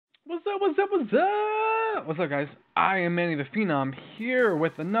What's up, what's up, what's up? What's up, guys? I am Manny the Phenom here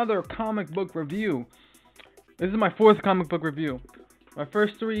with another comic book review. This is my fourth comic book review. My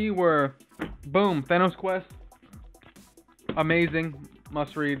first three were, boom, Thanos Quest, amazing,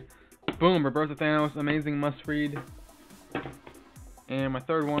 must read. Boom, Rebirth of Thanos, amazing, must read. And my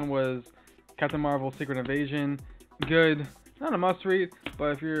third one was Captain Marvel: Secret Invasion, good, not a must read,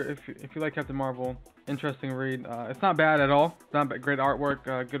 but if you like Captain Marvel, interesting read. It's not bad at all. It's not bad. Great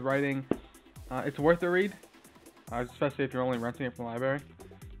artwork, good writing. It's worth a read, especially if you're only renting it from the library.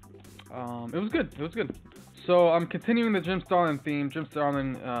 It was good. It was good. So I'm continuing the Jim Starlin theme. Jim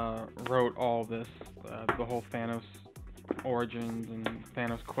Starlin wrote all this, the whole Thanos origins and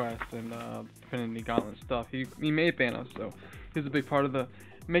Thanos Quest and Infinity Gauntlet stuff. He made Thanos, so he's a big part of the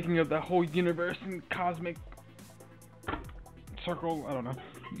making of that whole universe and cosmic circle. I don't know,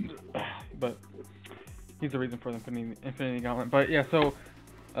 but he's the reason for the Infinity Gauntlet. But yeah, so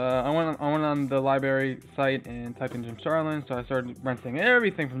I went on the library site and typed in Jim Starlin, so I started renting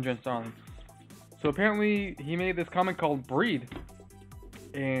everything from Jim Starlin. So apparently he made this comic called Breed,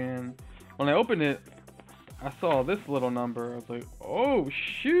 and when I opened it, I saw this little number. I was like, oh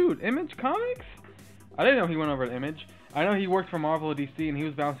shoot, Image Comics? I didn't know he went over to Image. I know he worked for Marvel or DC, and he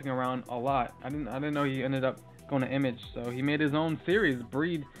was bouncing around a lot. I didn't know he ended up going to Image. So he made his own series,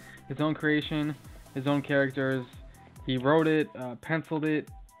 Breed, his own creation, his own characters. He wrote it, penciled it.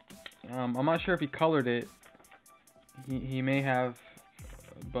 I'm not sure if he colored it. He may have,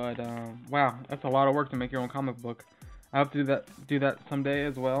 but wow, that's a lot of work to make your own comic book. I have to do that someday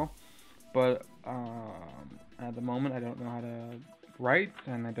as well. But at the moment, I don't know how to write,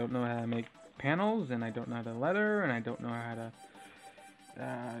 and I don't know how to make panels, and I don't know how to letter, and I don't know how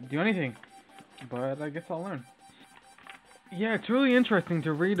to do anything. But I guess I'll learn. Yeah, it's really interesting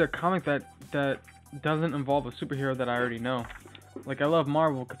to read a comic that doesn't involve a superhero that I already know. Like, I love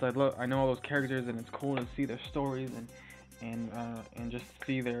Marvel because I know all those characters, and it's cool to see their stories and just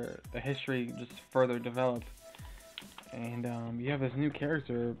see the history just further develop. And you have this new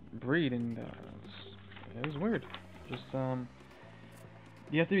character, Breed, and it was weird. Just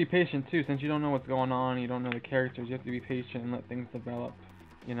you have to be patient too, since you don't know what's going on, you don't know the characters. You have to be patient and let things develop.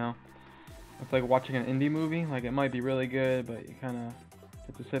 You know, it's like watching an indie movie. Like, it might be really good, but you kind of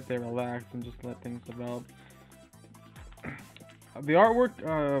have to sit there, relax, and just let things develop. The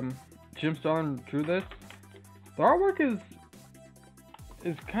artwork, Jim Starlin drew this. The artwork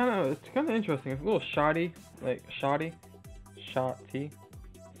is kind of interesting. It's a little shoddy, like shotty.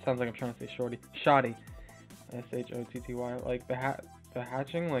 Sounds like I'm trying to say shorty. Shoddy, Shotty. Like the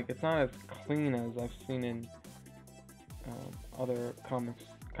hatching, like it's not as clean as I've seen in other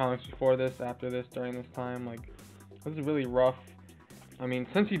comics before this, after this, during this time. Like, this is really rough. I mean,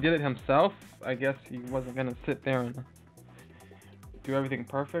 since he did it himself, I guess he wasn't gonna sit there and do everything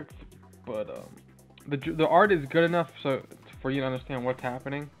perfect. But the art is good enough so for you to understand what's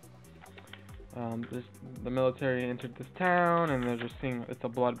happening. The military entered this town, and they're just seeing it's a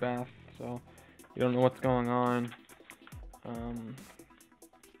bloodbath, so you don't know what's going on.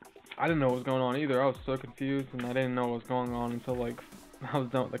 I didn't know what was going on either. I was so confused, and I didn't know what was going on until like I was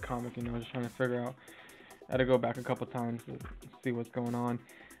done with the comic. You know, just trying to figure out. I had to go back a couple times to see what's going on.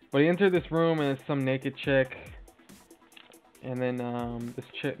 But he entered this room, and it's some naked chick, and then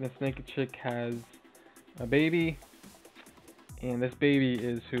this naked chick has a baby. And this baby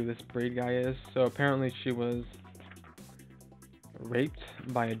is who this Breed guy is. So apparently she was raped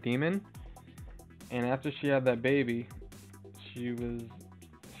by a demon. And after she had that baby, she was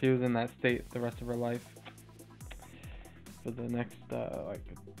in that state the rest of her life. For the next like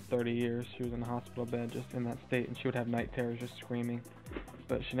 30 years, she was in a hospital bed just in that state, and she would have night terrors, just screaming.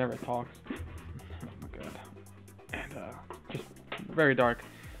 But she never talks. Oh my god. And just very dark.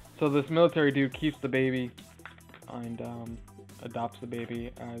 So this military dude keeps the baby and adopts the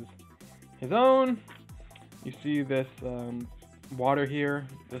baby as his own. You see this water here.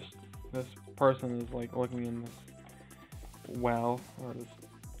 This person is like looking in this well, or this,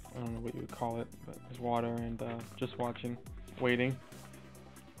 I don't know what you would call it, but there's water, and just watching, waiting.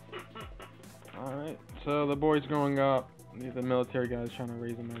 Alright, so the boy's growing up. The military guy's trying to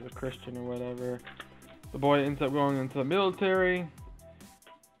raise him as a Christian or whatever. The boy ends up going into the military.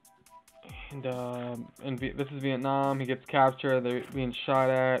 And this is Vietnam. He gets captured. They're being shot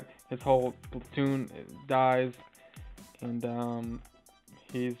at. His whole platoon dies, and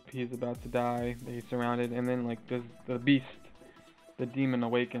he's about to die. He's surrounded, and then like the beast, the demon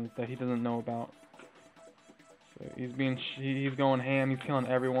awakens that he doesn't know about. So he's going ham. He's killing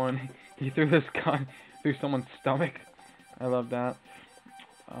everyone. He threw this gun through someone's stomach. I love that.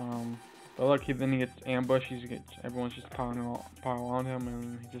 But look, then he gets ambushed. Everyone's just pile on him,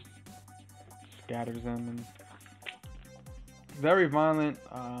 and he just scatters them. And very violent.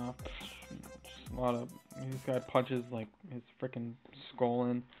 Just a lot of, this guy punches like his freaking skull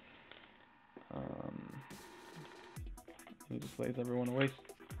in. He just lays everyone to waste.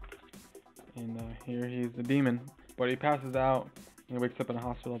 And here he's the demon, but he passes out. He wakes up in a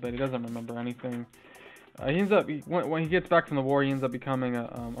hospital bed. He doesn't remember anything. He ends up when he gets back from the war, he ends up becoming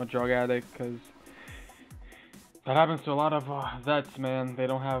a drug addict, because that happens to a lot of vets, man. They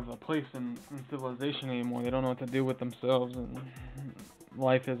don't have a place in civilization anymore. They don't know what to do with themselves, and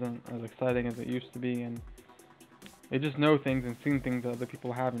life isn't as exciting as it used to be, and they just know things and seen things that other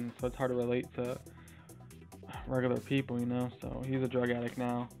people haven't, so it's hard to relate to regular people, you know. So he's a drug addict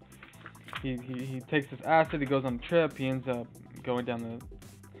now. He takes this acid. He goes on a trip. He ends up going down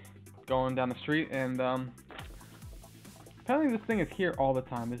the street, and apparently this thing is here all the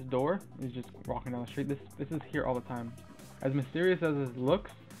time. This door is just walking down the street. This is here all the time. As mysterious as it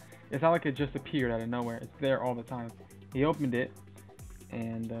looks, it's not like it just appeared out of nowhere. It's there all the time. He opened it,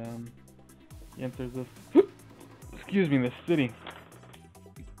 and he enters this excuse me, this city.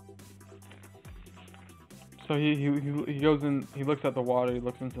 So he goes in, he looks at the water, he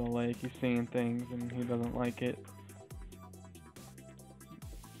looks into the lake, he's seeing things, and he doesn't like it.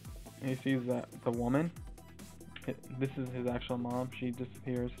 He sees that the woman, this is his actual mom, she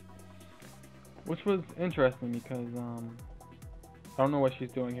disappears. Which was interesting, because I don't know what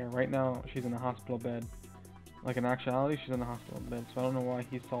she's doing here. Right now, she's in a hospital bed. Like, in actuality, she's in a hospital bed, so I don't know why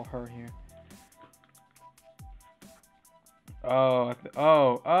he saw her here.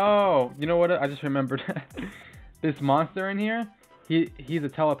 Oh, you know what? I just remembered. This monster in here, he's a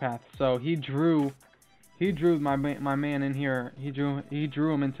telepath. So he drew my man in here. He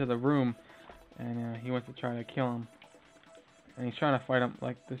drew him into the room, and he went to try to kill him. And he's trying to fight him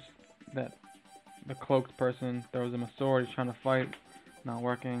like this. The cloaked person throws him a sword. He's trying to fight, not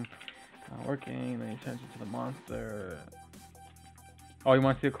working. Then he turns into the monster. Oh, you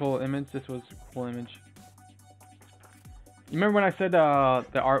want to see a cool image? This was a cool image. You remember when I said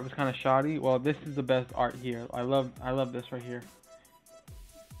the art was kind of shoddy? Well, this is the best art here. I love this right here.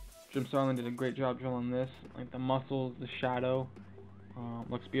 Jim Starlin did a great job drawing this. Like the muscles, the shadow,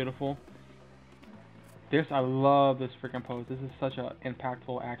 looks beautiful. I love this freaking pose. This is such an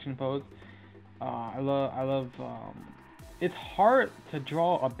impactful action pose. I love. It's hard to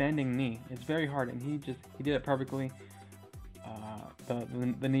draw a bending knee. It's very hard, and he did it perfectly.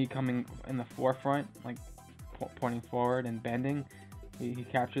 The knee coming in the forefront, like pointing forward and bending. He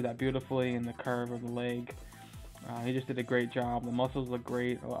captured that beautifully in the curve of the leg. He just did a great job. The muscles look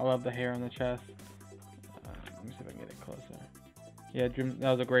great. I love the hair on the chest. Let me see if I can get it closer. Yeah, Jim,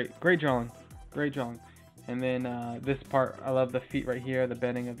 that was a great drawing. Great drawing. And then this part, I love the feet right here, the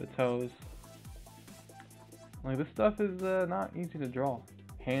bending of the toes. Like, this stuff is not easy to draw.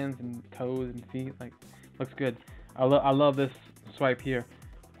 Hands and toes and feet, like, looks good. I love this swipe here,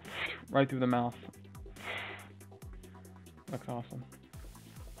 right through the mouth. Looks awesome.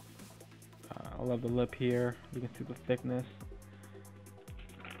 I love the lip here. You can see the thickness.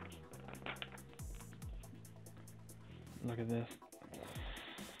 Look at this.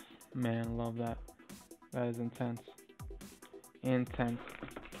 Man, love that. That is intense. Intense.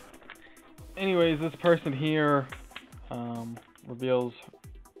 Anyways, this person here reveals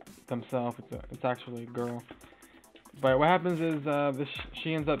themselves. It's actually a girl. But what happens is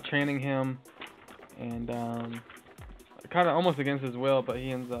she ends up training him, and kind of almost against his will, but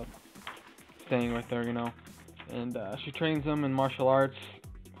he ends up staying with her, you know. And she trains him in martial arts.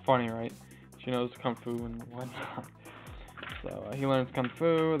 Funny, right? She knows kung fu and whatnot. So he learns kung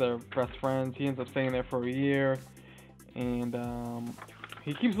fu. They're best friends. He ends up staying there for a year, and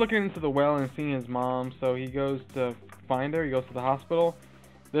he keeps looking into the well and seeing his mom. So he goes to find her. He goes to the hospital.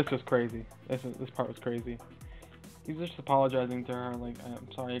 This was crazy. This part was crazy. He's just apologizing to her, like,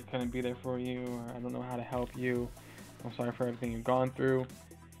 I'm sorry I couldn't be there for you, or I don't know how to help you. I'm sorry for everything you've gone through.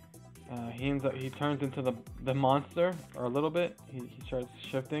 He turns into the monster, or a little bit. He starts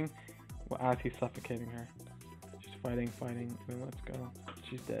shifting as he's suffocating her. She's fighting. Let's go.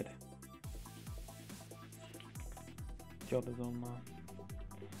 She's dead. Killed his own mom.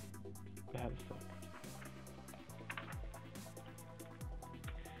 That had to suck.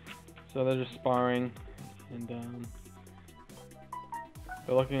 So they're just sparring, and they're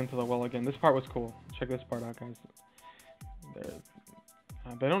looking into the well again. This part was cool. Check this part out, guys.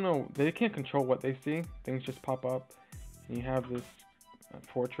 They don't know. They can't control what they see. Things just pop up. And you have this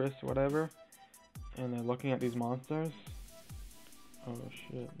fortress, or whatever, and they're looking at these monsters. Oh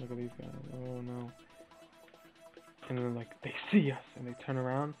shit! Look at these guys. Oh no. and then like they see us and they turn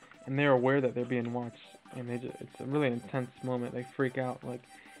around and they're aware that they're being watched, and it's a really intense moment. They freak out, like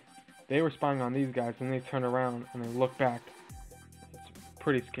they were spying on these guys, and they turn around and they look back. It's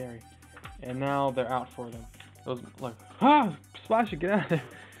pretty scary. And now they're out for them. Those like, Splash it, get out of there.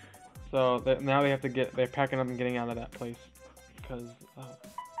 So now they're packing up and getting out of that place because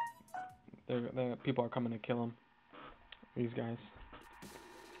people are coming to kill them. These guys.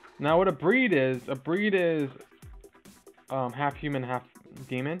 Now what a breed is half human, half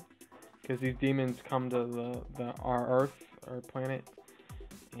demon, because these demons come to our Earth, our planet,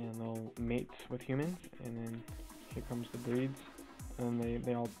 and they'll mate with humans, and then here comes the breeds, and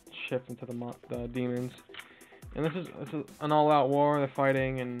they all shift into the demons. And this is an all-out war. They're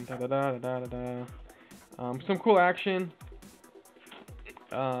fighting and some cool action.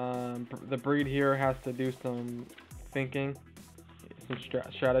 The breed here has to do some thinking, some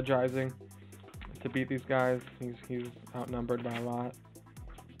strategizing to beat these guys. He's outnumbered by a lot.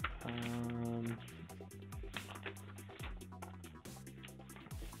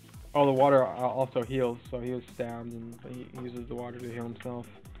 Oh, the water also heals, so he was stabbed and he uses the water to heal himself.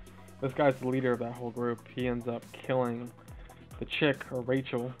 This guy's the leader of that whole group. He ends up killing the chick, or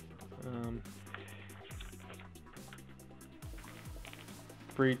Rachel.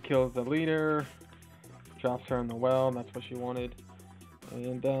 Breed kills the leader, drops her in the well, and that's what she wanted.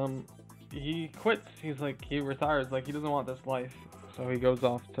 And he quits. He retires. Like, he doesn't want this life, so he goes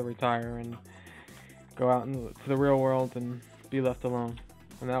off to retire and go out into the real world and be left alone.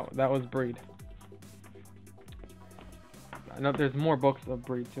 And that was Breed. I know there's more books of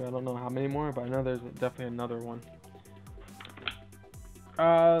Breed too. I don't know how many more, but I know there's definitely another one.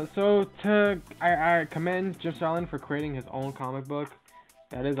 So I commend Jim Starlin for creating his own comic book.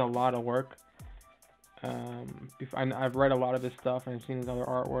 That is a lot of work. I've read a lot of his stuff and I've seen his other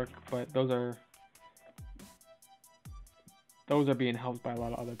artwork, but those are being helped by a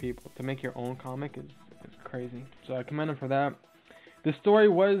lot of other people. To make your own comic is crazy. So I commend him for that. The story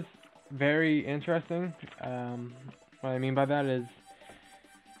was very interesting. What I mean by that is,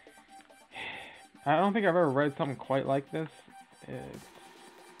 I don't think I've ever read something quite like this.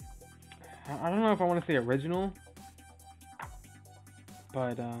 I don't know if I want to say original,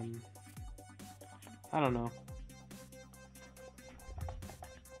 but I don't know.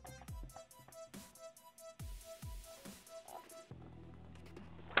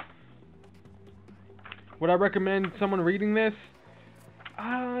 Would I recommend someone reading this?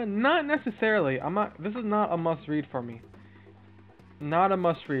 Not necessarily. This is not a must-read for me. Not a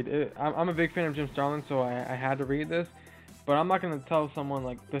must-read. I'm a big fan of Jim Starlin, so I had to read this. But I'm not gonna tell someone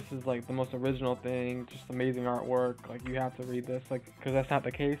like this is like the most original thing, just amazing artwork. Like you have to read this, like, because that's not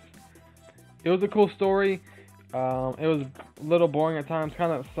the case. It was a cool story. It was a little boring at times.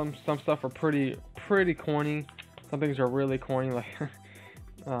 Kind of some stuff are pretty corny. Some things are really corny. Like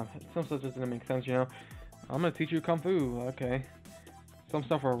some stuff just didn't make sense. You know, I'm gonna teach you kung fu. Okay. Some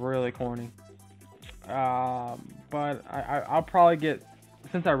stuff are really corny. But I'll probably get,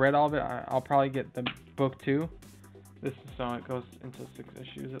 since I read all of it, I'll probably get the book 2. So it goes into 6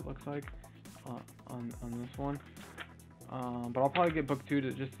 issues, it looks like, on this one. But I'll probably get book 2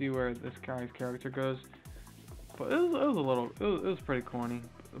 to just see where this guy's character goes. But it was pretty corny.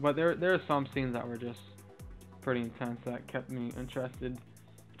 But there are some scenes that were just pretty intense that kept me interested.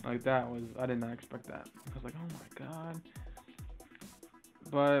 Like I did not expect that. I was like, oh my god.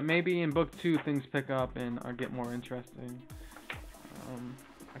 But maybe in book 2 things pick up and I get more interesting.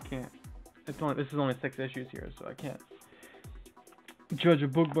 I can't. This is only 6 issues here, so I can't judge a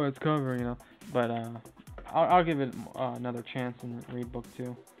book by its cover, you know. But I'll give it another chance and read book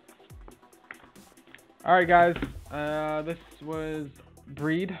 2. All right, guys. This was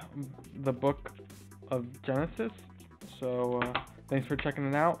Breed, the book of Genesis. So thanks for checking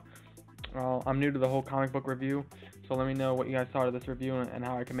it out. I'm new to the whole comic book review, so let me know what you guys thought of this review and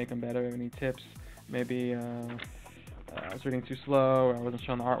how I can make them better. Any tips? Maybe I was reading too slow, or I wasn't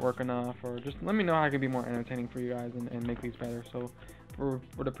showing the artwork enough, or just let me know how I can be more entertaining for you guys and make these better. So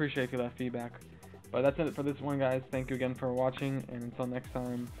would appreciate if you left feedback. But that's it for this one, guys. Thank you again for watching, and until next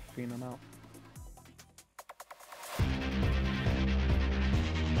time, Fiend, I'm out.